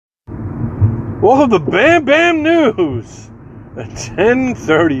Welcome to Bam Bam News at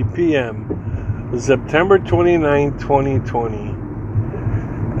 10:30 p.m. September 29, 2020.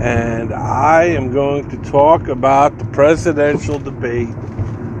 And I am going to talk about the presidential debate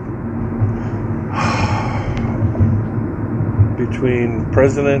between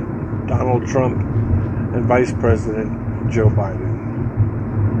President Donald Trump and Vice President Joe Biden.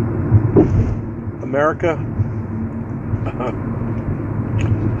 America,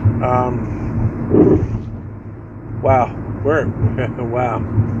 wow, wow.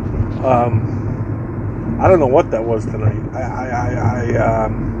 I don't know what that was tonight.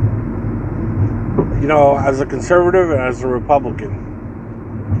 You know, as a conservative and as a Republican,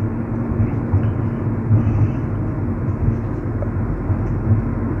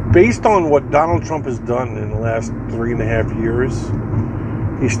 based on what Donald Trump has done in the last 3.5 years,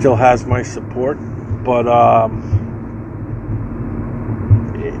 he still has my support. But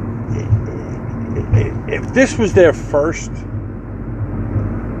if this was their first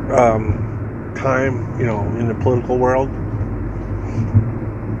time, you know, in the political world,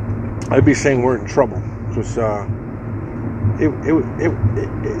 I'd be saying we're in trouble, because it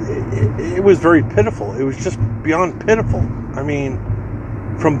was very pitiful. It was just beyond pitiful. I mean,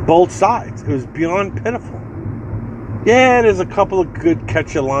 from both sides, it was beyond pitiful. Yeah, there's a couple of good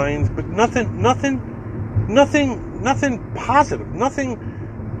catchy lines, but nothing positive. Nothing.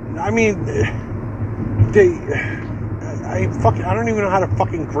 I mean, I don't even know how to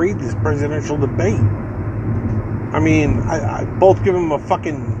fucking grade this presidential debate. I mean, I both give him a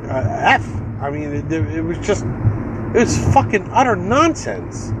fucking F. I mean, it was fucking utter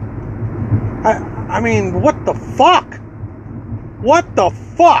nonsense. I mean, what the fuck? What the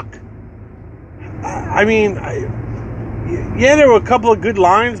fuck? I mean, yeah, there were a couple of good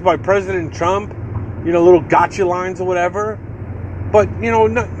lines by President Trump, you know, little gotcha lines or whatever. But, you know,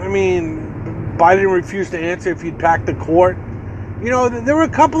 I mean, Biden refused to answer if he'd pack the court. You know, there were a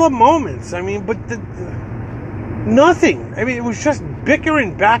couple of moments. I mean, but nothing. I mean, it was just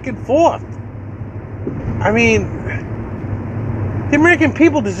bickering back and forth. I mean, the American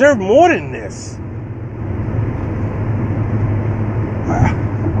people deserve more than this.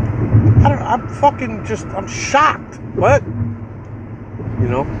 I'm shocked. What? You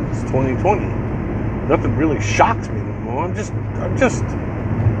know, it's 2020. Nothing really shocks me anymore.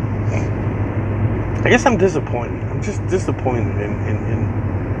 I guess I'm disappointed. I'm just disappointed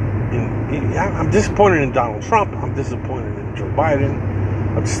I'm disappointed in Donald Trump. I'm disappointed in Joe Biden.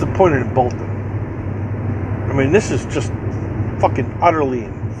 I'm disappointed in both of them. I mean, this is just fucking utterly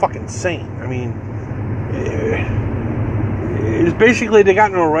fucking insane. I mean, it's basically they got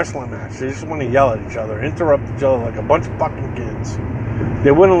into a wrestling match. They just want to yell at each other, interrupt each other like a bunch of fucking kids.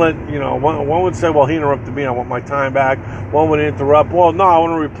 They wouldn't let, you know, one would say, well, he interrupted me, I want my time back. One would interrupt, well, no, I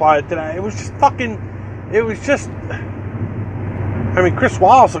want to reply to that. It was just, I mean, Chris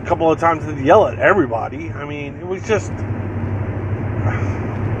Wallace a couple of times did yell at everybody. I mean, it was just,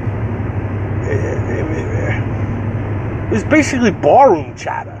 it was basically barroom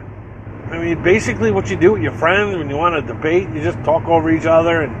chatter. I mean, basically what you do with your friends when you want to debate, you just talk over each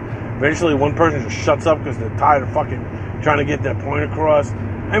other, and eventually one person just shuts up because they're tired of fucking trying to get that point across.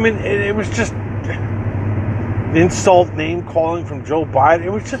 I mean, it was just insult name calling from Joe Biden. It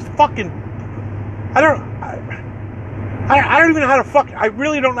was just fucking, I don't even know how to I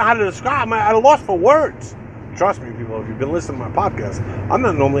really don't know how to describe. I'm at a loss for words. Trust me, people, if you've been listening to my podcast, I'm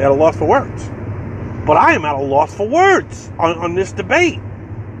not normally at a loss for words. But I am at a loss for words on this debate.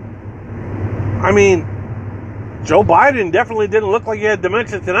 I mean, Joe Biden definitely didn't look like he had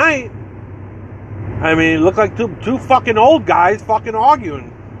dementia tonight. I mean, it looked like two fucking old guys fucking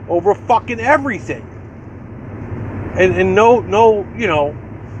arguing over fucking everything. And no, you know,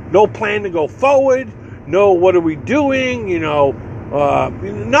 no plan to go forward. No, what are we doing? You know,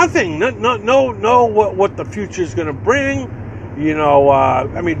 nothing. No, what the future is going to bring. You know,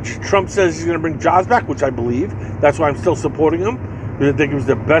 I mean, Trump says he's going to bring jobs back, which I believe. That's why I'm still supporting him. I think he was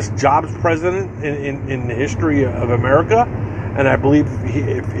the best jobs president in the history of America. And I believe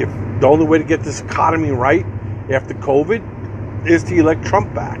if the only way to get this economy right after COVID is to elect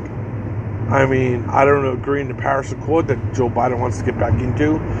Trump back. I mean, I don't agree in the Paris Accord that Joe Biden wants to get back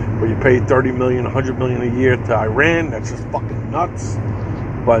into, where you pay $30 million, $100 million a year to Iran. That's just fucking nuts.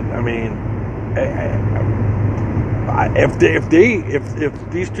 But I mean, if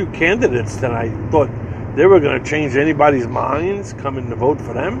these two candidates tonight thought they were going to change anybody's minds coming to vote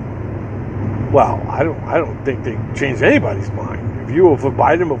for them, well, I don't think they changed anybody's mind. If you were for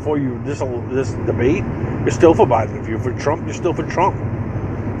Biden before this debate, you're still for Biden. If you're for Trump, you're still for Trump.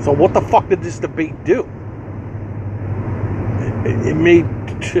 So what the fuck did this debate do? It made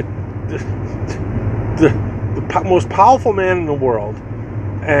most powerful man in the world,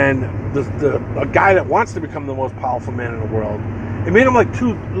 and a guy that wants to become the most powerful man in the world, it made him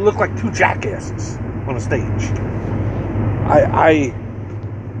look like two jackasses on a stage.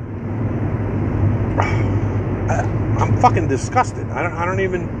 I'm fucking disgusted. I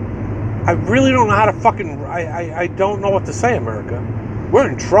really don't know how to fucking. I don't know what to say, America. We're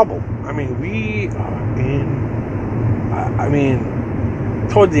in trouble. I mean, we are in. I mean,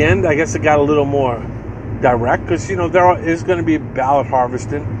 toward the end, I guess it got a little more direct because there is going to be ballot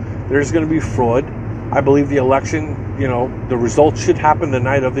harvesting. There's going to be fraud. I believe the election. The results should happen the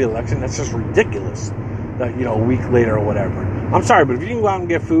night of the election. That's just ridiculous. That a week later or whatever. I'm sorry, but if you can go out and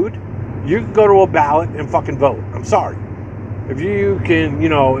get food, you can go to a ballot and fucking vote. I'm sorry. If you can,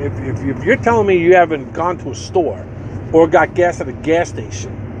 if you're telling me you haven't gone to a store or got gas at a gas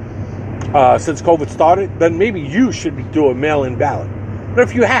station since COVID started, then maybe you should be doing a mail-in ballot. But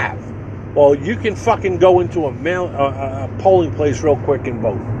if you have, well, you can fucking go into a polling place real quick and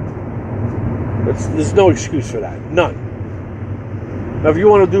vote. There's no excuse for that. None. Now, if you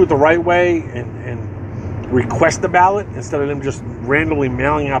want to do it the right way and request a ballot instead of them just randomly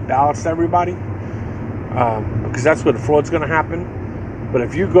mailing out ballots to everybody, because that's where the fraud's going to happen. But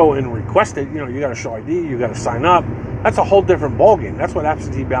if you go and request it, you got to show ID, you got to sign up. That's a whole different ballgame. That's what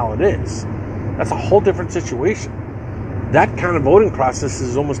absentee ballot is. That's a whole different situation. That kind of voting process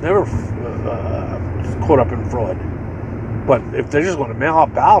is almost never caught up in fraud. But if they're just going to mail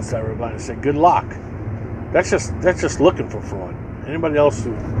out ballots to everybody and say good luck, that's just looking for fraud. Anybody else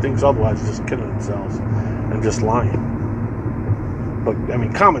who thinks otherwise is just killing themselves and just lying. But, I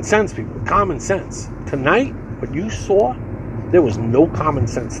mean, common sense, people. Common sense. Tonight, what you saw, there was no common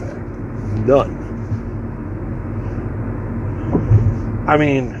sense there. None. I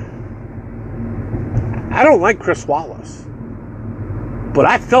mean, I don't like Chris Wallace. But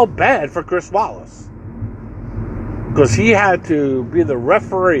I felt bad for Chris Wallace. Because he had to be the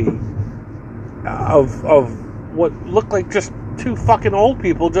referee of what looked like just two fucking old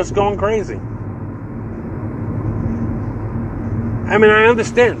people just going crazy. I mean, I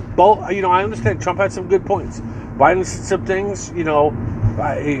understand. I understand Trump had some good points. Biden said some things, Biden,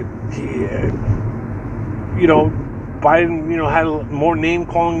 had more name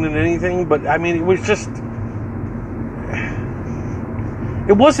calling than anything. But, I mean, it was just...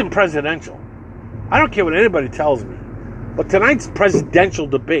 It wasn't presidential. I don't care what anybody tells me. But tonight's presidential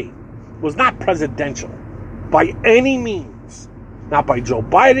debate was not presidential by any means. Not by Joe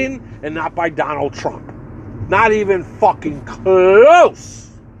Biden and not by Donald Trump. Not even fucking close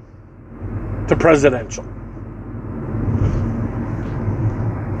to presidential.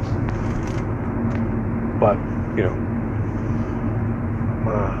 But,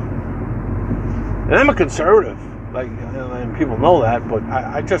 and I'm a conservative. And people know that, but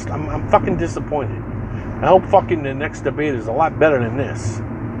I'm fucking disappointed. I hope fucking the next debate is a lot better than this.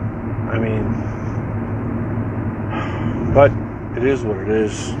 I mean, but it is what it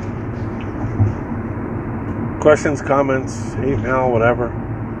is. Questions, comments, hate mail, whatever.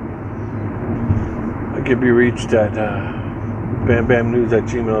 I can be reached at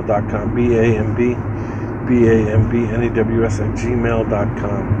bambamnews@gmail.com.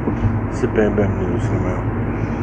 BAMBNEWS@gmail.com. It's the Bam Bam News. I'm out.